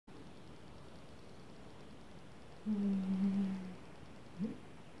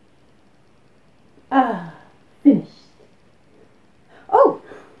Ah, finished. Oh,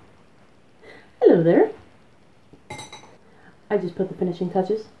 hello there. I just put the finishing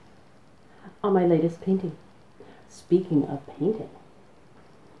touches on my latest painting. Speaking of painting,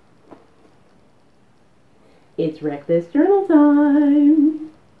 it's Reckless Journal time.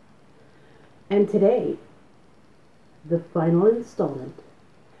 And today, the final installment,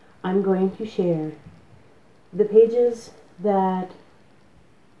 I'm going to share the pages that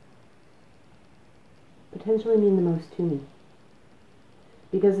potentially mean the most to me,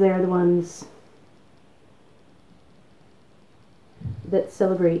 because they are the ones that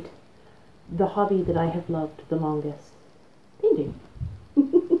celebrate the hobby that I have loved the longest, painting.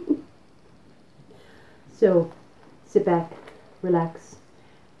 So sit back, relax,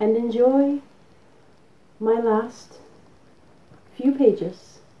 and enjoy my last few pages.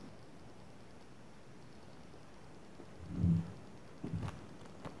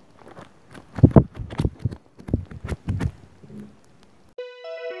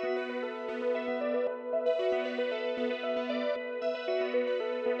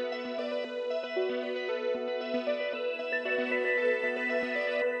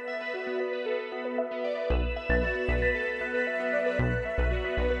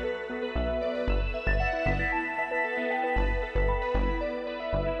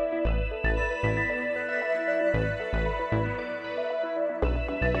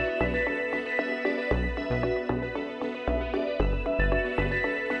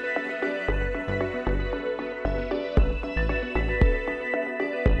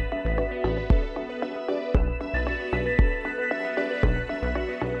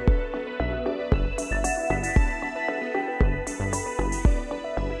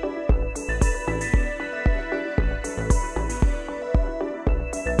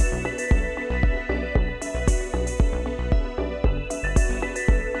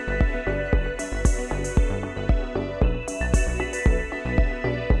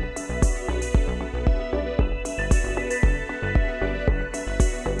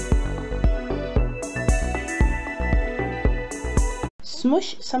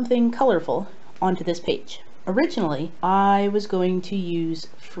 Smush something colorful onto this page. Originally, I was going to use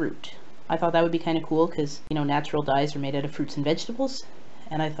fruit. I thought that would be kind of cool because, you know, natural dyes are made out of fruits and vegetables.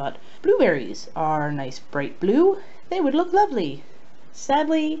 And I thought blueberries are nice bright blue. They would look lovely.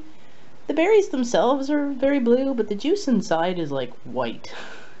 Sadly, the berries themselves are very blue, but the juice inside is like white.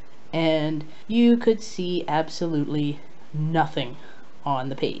 And you could see absolutely nothing on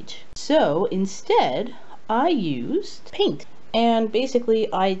the page. So instead, I used paint. And basically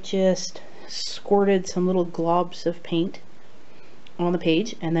I just squirted some little globs of paint on the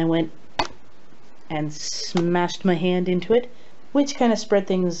page and then went and smashed my hand into it, which kind of spread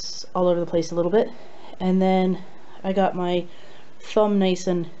things all over the place a little bit. And then I got my thumb nice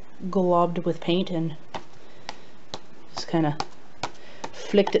and globbed with paint and just kind of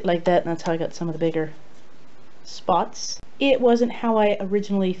flicked it like that, and that's how I got some of the bigger spots. It wasn't how I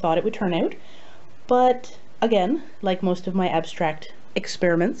originally thought it would turn out, but again, like most of my abstract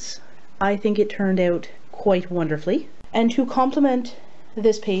experiments, I think it turned out quite wonderfully. And to complement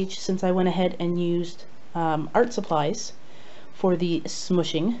this page, since I went ahead and used art supplies for the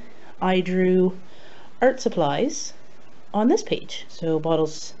smushing, I drew art supplies on this page. So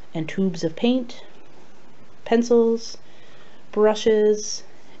bottles and tubes of paint, pencils, brushes,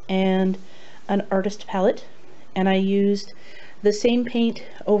 and an artist palette. And I used the same paint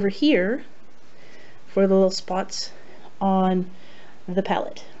over here for the little spots on the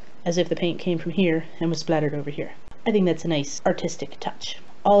palette, as if the paint came from here and was splattered over here. I think that's a nice artistic touch.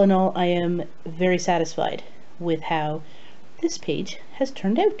 All in all, I am very satisfied with how this page has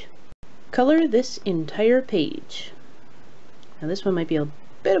turned out. Color this entire page. Now this one might be a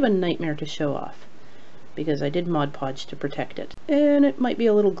bit of a nightmare to show off because I did Mod Podge to protect it, and it might be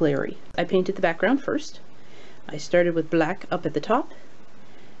a little glary. I painted the background first. I started with black up at the top,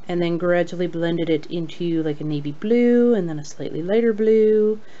 and then gradually blended it into like a navy blue, and then a slightly lighter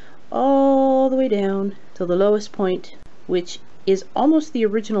blue, all the way down to the lowest point, which is almost the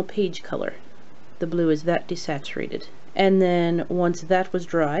original page color. The blue is that desaturated. And then once that was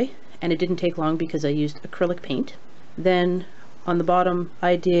dry, and it didn't take long because I used acrylic paint, then on the bottom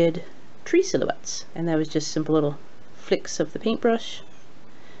I did tree silhouettes, and that was just simple little flicks of the paintbrush,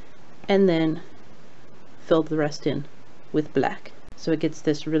 and then filled the rest in with black. So it gets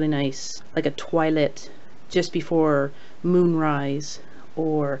this really nice, like a twilight just before moonrise,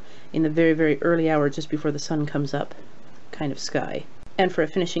 or in the very, very early hour just before the sun comes up kind of sky. And for a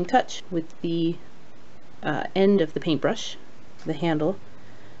finishing touch, with the end of the paintbrush, the handle,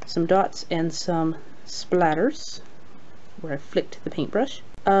 some dots and some splatters, where I flicked the paintbrush,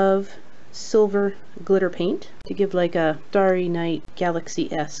 of silver glitter paint to give like a Starry Night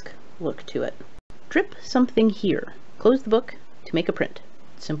Galaxy-esque look to it. Drip something here. Close the book to make a print.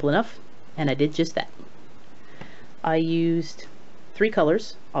 Simple enough, and I did just that. I used 3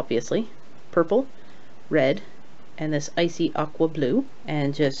 colors, obviously, purple, red, and this icy aqua blue,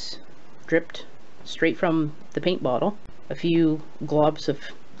 and just dripped straight from the paint bottle a few globs of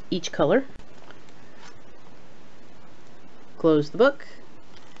each color. Closed the book,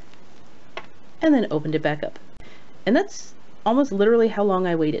 and then opened it back up. And that's almost literally how long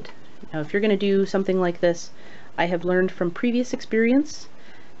I waited. Now, if you're going to do something like this, I have learned from previous experience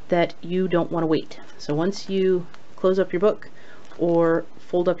that you don't want to wait. So once you close up your book or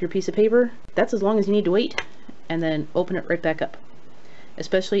fold up your piece of paper, that's as long as you need to wait, and then open it right back up.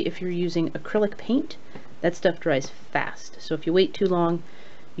 Especially if you're using acrylic paint, that stuff dries fast. So if you wait too long,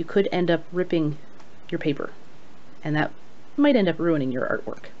 you could end up ripping your paper, and that might end up ruining your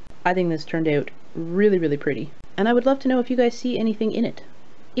artwork. I think this turned out really, really pretty, and I would love to know if you guys see anything in it.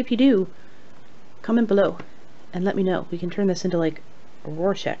 If you do, comment below and let me know. We can turn this into like a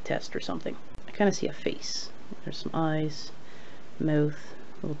Rorschach test or something. I kind of see a face. There's some eyes, mouth,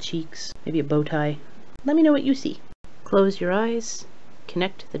 little cheeks, maybe a bow tie. Let me know what you see. Close your eyes,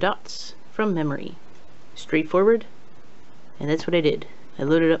 connect the dots from memory. Straightforward, and that's what I did. I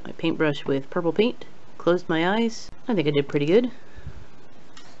loaded up my paintbrush with purple paint, closed my eyes. I think I did pretty good.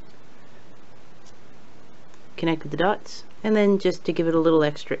 Connected the dots, and then just to give it a little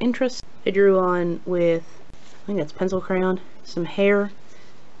extra interest, I drew on with, I think that's pencil crayon, some hair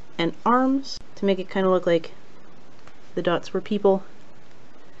and arms to make it kind of look like the dots were people.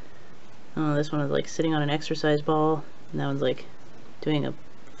 Oh, this one is like sitting on an exercise ball, and that one's like doing a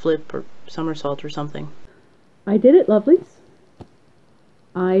flip or somersault or something. I did it, lovelies.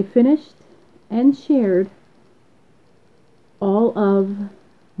 I finished and shared all of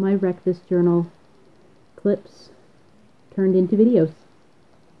my Wreck This Journal clips turned into videos.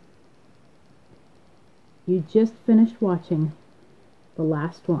 You just finished watching the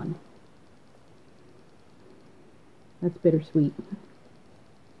last one. That's bittersweet.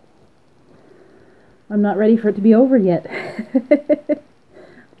 I'm not ready for it to be over yet.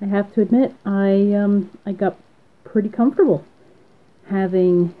 I have to admit, I got pretty comfortable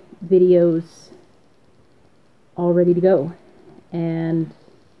having videos all ready to go, and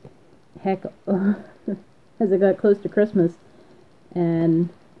heck, as I got close to Christmas and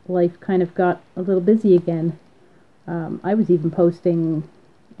life kind of got a little busy again, I was even posting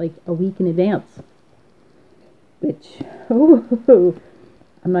like a week in advance, which,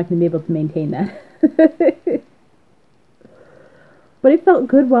 I'm not going to be able to maintain that. But it felt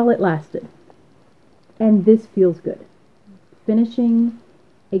good while it lasted, and this feels good. Finishing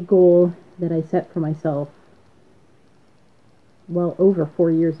a goal that I set for myself, well, over 4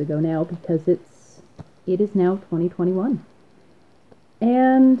 years ago now, because it is now 2021.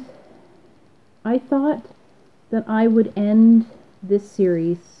 And I thought that I would end this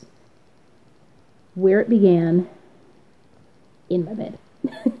series where it began, in my bed.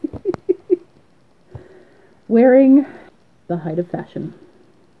 Wearing the height of fashion,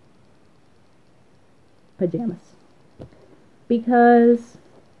 pajamas. Because,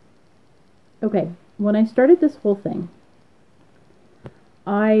 okay, when I started this whole thing,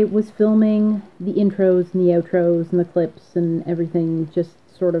 I was filming the intros and the outros and the clips and everything just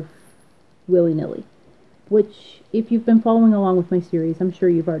sort of willy-nilly, which, if you've been following along with my series, I'm sure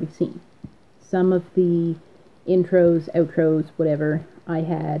you've already seen. Some of the intros, outros, whatever, I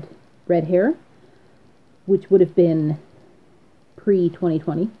had red hair, which would have been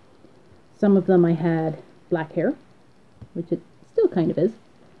pre-2020. Some of them I had black hair, which it still kind of is,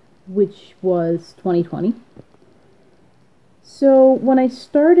 which was 2020. So when I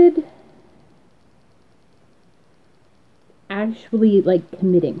started actually like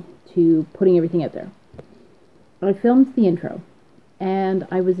committing to putting everything out there, I filmed the intro, and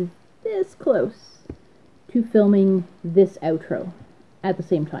I was this close to filming this outro at the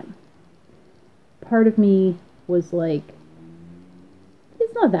same time. Part of me was like,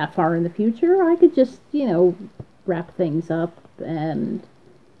 it's not that far in the future. I could just, you know, wrap things up, and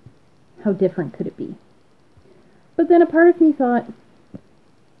how different could it be? But then a part of me thought,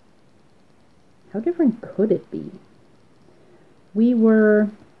 how different could it be? We were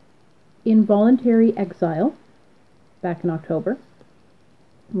in voluntary exile back in October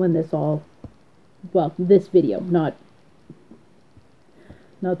when this all, well, this video, not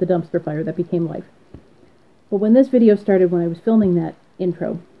the dumpster fire that became life. But when this video started, when I was filming that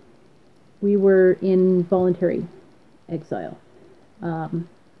intro,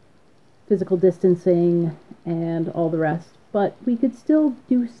 physical distancing and all the rest, but we could still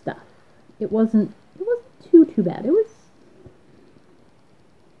do stuff. It wasn't too bad. It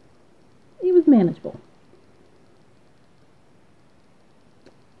was manageable.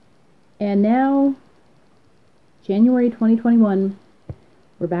 And now, January 2021,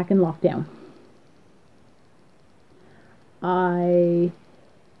 we're back in lockdown. I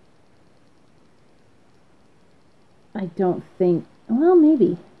don't think, well,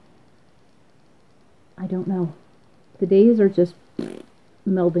 maybe. I don't know. The days are just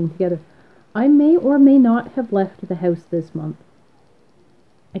melding together. I may or may not have left the house this month.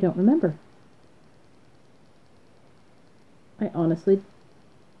 I don't remember. I honestly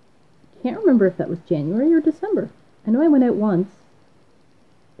can't remember if that was January or December. I know I went out once.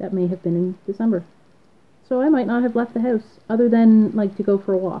 That may have been in December. So I might not have left the house, other than like to go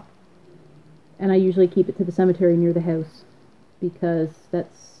for a walk. And I usually keep it to the cemetery near the house, because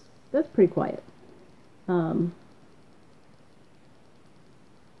that's pretty quiet.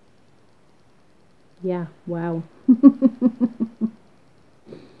 Yeah, wow.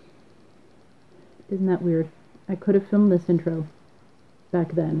 Isn't that weird? I could have filmed this intro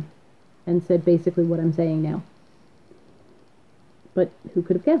back then and said basically what I'm saying now. But who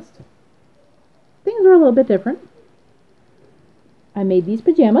could have guessed? Things are a little bit different. I made these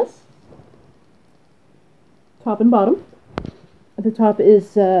pajamas. Top and bottom. At the top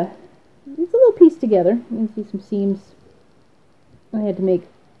is it's a little piece together. You can see some seams. I had to make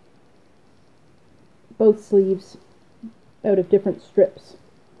both sleeves out of different strips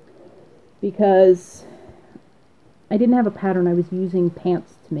because I didn't have a pattern. I was using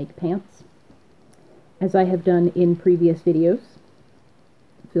pants to make pants, as I have done in previous videos.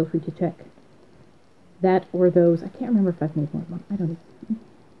 Feel free to check that or those. I can't remember if I've made more than one. I don't know.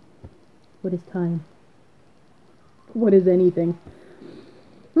 What is time? What is anything?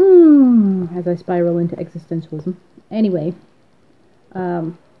 As I spiral into existentialism. Anyway,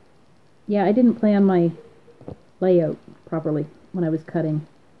 yeah, I didn't plan my layout properly when I was cutting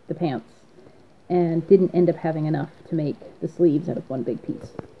the pants, and didn't end up having enough to make the sleeves out of one big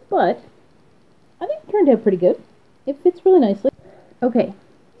piece. But I think it turned out pretty good. It fits really nicely. Okay,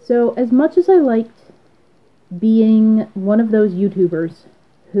 so as much as I liked being one of those YouTubers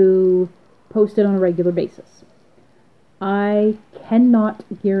who posted on a regular basis, I cannot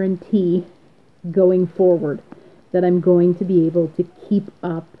guarantee going forward that I'm going to be able to keep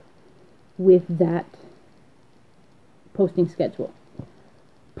up with that posting schedule.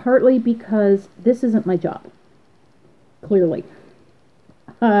 Partly because this isn't my job, clearly.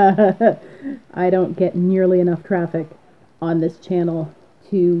 I don't get nearly enough traffic on this channel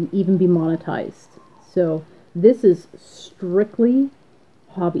to even be monetized. So this is strictly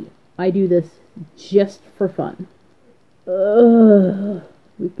hobby. I do this just for fun.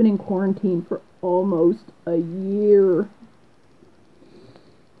 We've been in quarantine for almost a year.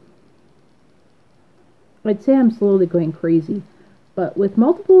 I'd say I'm slowly going crazy, but with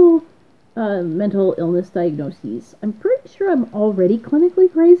multiple mental illness diagnoses, I'm pretty sure I'm already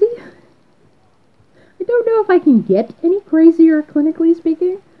clinically crazy. I don't know if I can get any crazier, clinically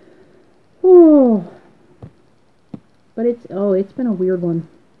speaking. Oh, but it's been a weird one.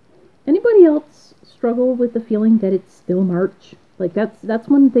 Anybody else struggle with the feeling that it's still March? Like that's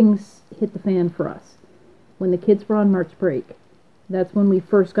when things hit the fan for us. When the kids were on March break, that's when we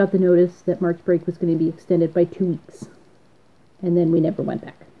first got the notice that March break was going to be extended by 2 weeks. And then we never went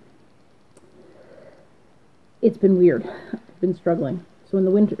back. It's been weird. I've been struggling. So in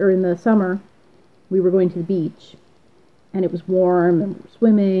the winter, or in the summer, we were going to the beach, and it was warm, and we were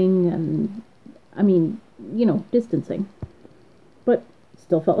swimming, and I mean, you know, distancing. But it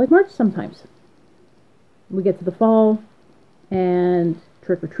still felt like March sometimes. We get to the fall, and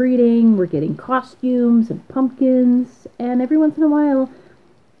trick-or-treating, we're getting costumes and pumpkins, and every once in a while,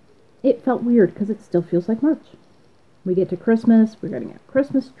 it felt weird because it still feels like March. We get to Christmas, we're getting a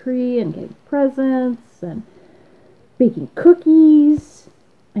Christmas tree and getting presents and baking cookies,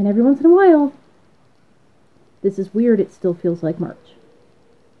 and every once in a while, this is weird, it still feels like March.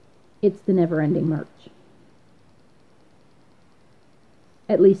 It's the never-ending March.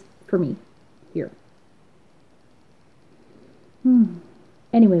 At least for me, here.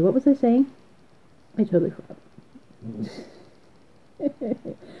 Anyway, what was I saying? I totally forgot.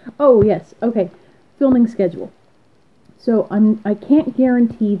 Oh, yes. Okay. Filming schedule. So I can't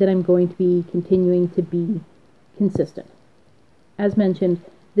guarantee that I'm going to be continuing to be consistent. As mentioned,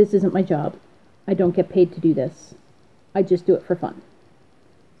 this isn't my job. I don't get paid to do this. I just do it for fun.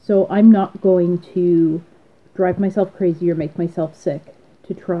 So I'm not going to drive myself crazy or make myself sick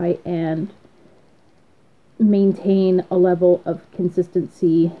to try and maintain a level of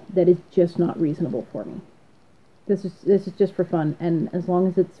consistency that is just not reasonable for me. This is just for fun, and as long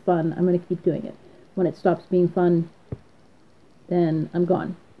as it's fun, I'm going to keep doing it. When it stops being fun, then I'm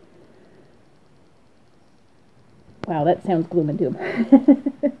gone. Wow, that sounds gloom and doom.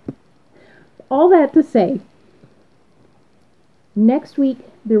 All that to say, next week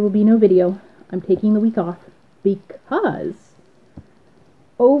there will be no video. I'm taking the week off because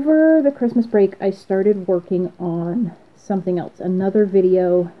over the Christmas break I started working on something else, another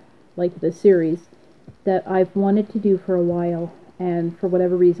video like the series that I've wanted to do for a while and for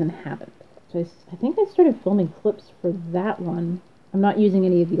whatever reason haven't. So I think I started filming clips for that one. I'm not using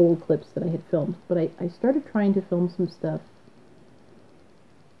any of the old clips that I had filmed, but I started trying to film some stuff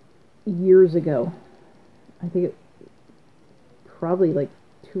years ago. I think it probably like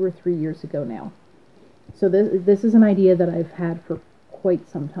 2 or 3 years ago now. So this is an idea that I've had for quite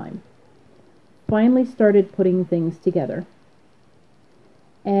some time. Finally started putting things together,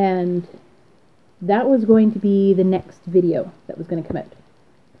 and that was going to be the next video that was going to come out.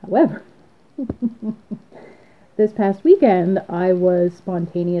 However, this past weekend I was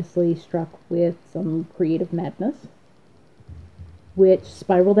spontaneously struck with some creative madness, which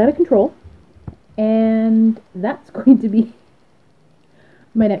spiraled out of control, and that's going to be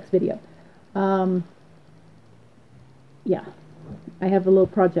my next video. Yeah, I have a little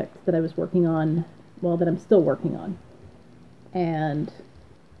project that I was working on, well, that I'm still working on, and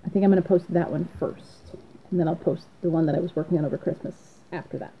I think I'm going to post that one first, and then I'll post the one that I was working on over Christmas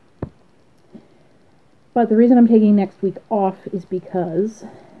after that. But the reason I'm taking next week off is because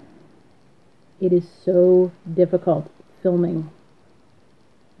it is so difficult filming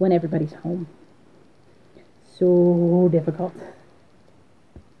when everybody's home. So difficult.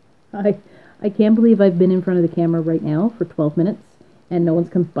 I can't believe I've been in front of the camera right now for 12 minutes and no one's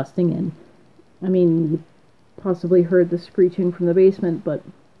come busting in. I mean, you possibly heard the screeching from the basement, but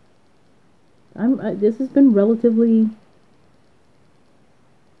this has been relatively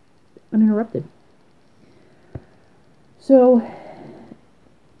uninterrupted. So,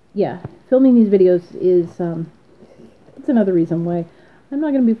 yeah, filming these videos is, it's another reason why I'm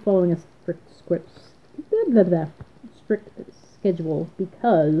not going to be following a strict schedule,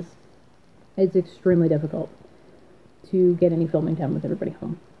 because it's extremely difficult to get any filming done with everybody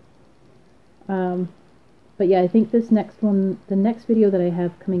home. But yeah, I think this next one, the next video that I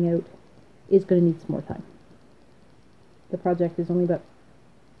have coming out, is going to need some more time. The project is only about,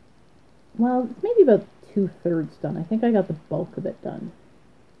 well, it's maybe about 2/3 done. I think I got the bulk of it done.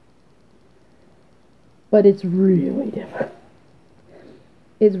 But it's really difficult.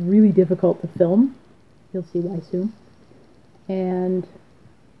 It's really difficult to film. You'll see why soon. And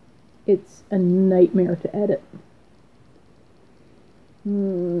it's a nightmare to edit.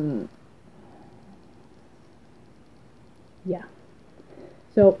 Yeah.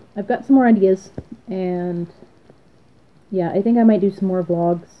 So I've got some more ideas, and yeah, I think I might do some more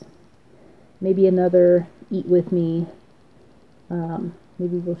vlogs. Maybe another eat with me.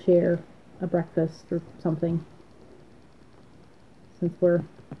 Maybe we'll share a breakfast or something, since we're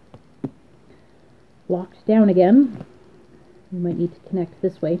locked down again. We might need to connect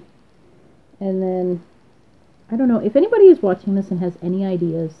this way. And then, I don't know, if anybody is watching this and has any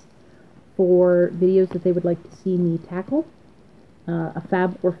ideas for videos that they would like to see me tackle, a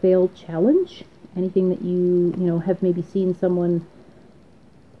fab or fail challenge, anything that you know, have maybe seen someone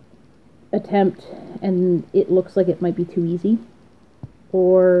attempt and it looks like it might be too easy,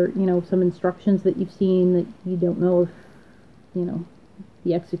 or, you know, some instructions that you've seen that you don't know if, you know,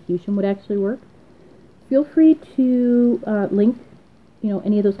 the execution would actually work, feel free to link, you know,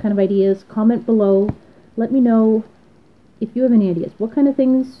 any of those kind of ideas. Comment below. Let me know if you have any ideas. What kind of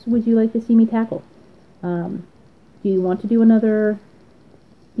things would you like to see me tackle? Do you want to do another,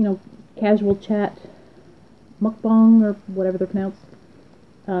 you know, casual chat mukbang, or whatever they're pronounced?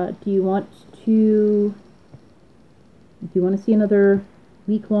 Do you want to see another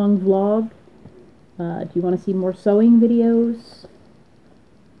week-long vlog? Do you want to see more sewing videos?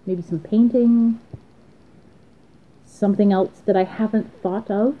 Maybe some painting? Something else that I haven't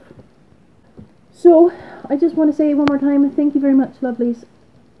thought of? So, I just want to say one more time, thank you very much, lovelies,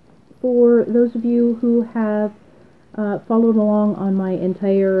 for those of you who have followed along on my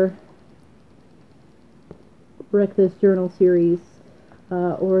entire Breakfast Journal series,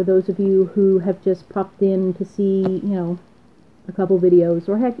 or those of you who have just popped in to see, you know, a couple videos,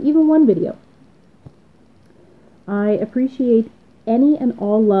 or heck, even one video. I appreciate any and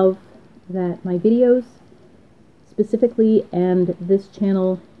all love that my videos, specifically, and this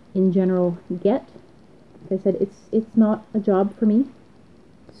channel in general, get. Like I said, it's not a job for me,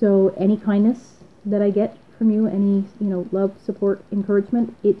 so any kindness that I get from you, any, love, support,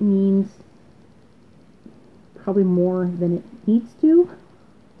 encouragement, it means probably more than it needs to.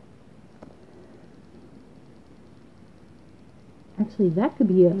 Actually, that could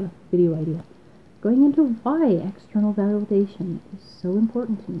be a video idea. Going into why external validation is so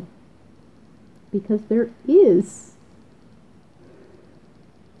important to me. Because there is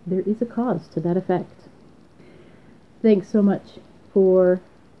a cause to that effect. Thanks so much for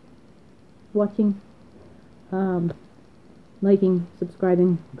watching, liking,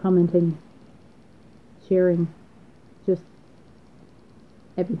 subscribing, commenting, sharing, just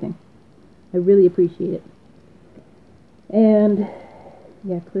everything. I really appreciate it. And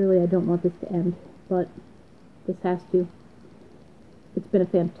yeah, clearly I don't want this to end, but this has to. It's been a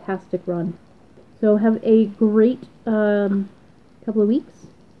fantastic run. So have a great couple of weeks,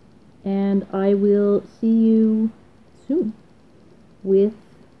 and I will see you soon with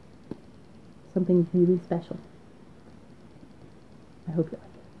something really special. I hope you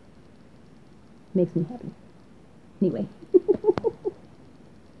like it. Makes me happy. Anyway.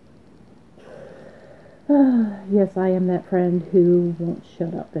 Yes, I am that friend who won't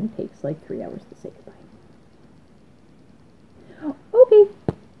shut up and takes like 3 hours to say goodbye. Okay.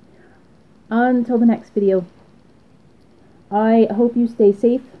 Until the next video. I hope you stay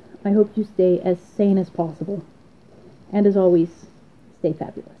safe. I hope you stay as sane as possible. And as always, stay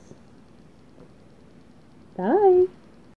fabulous. Bye.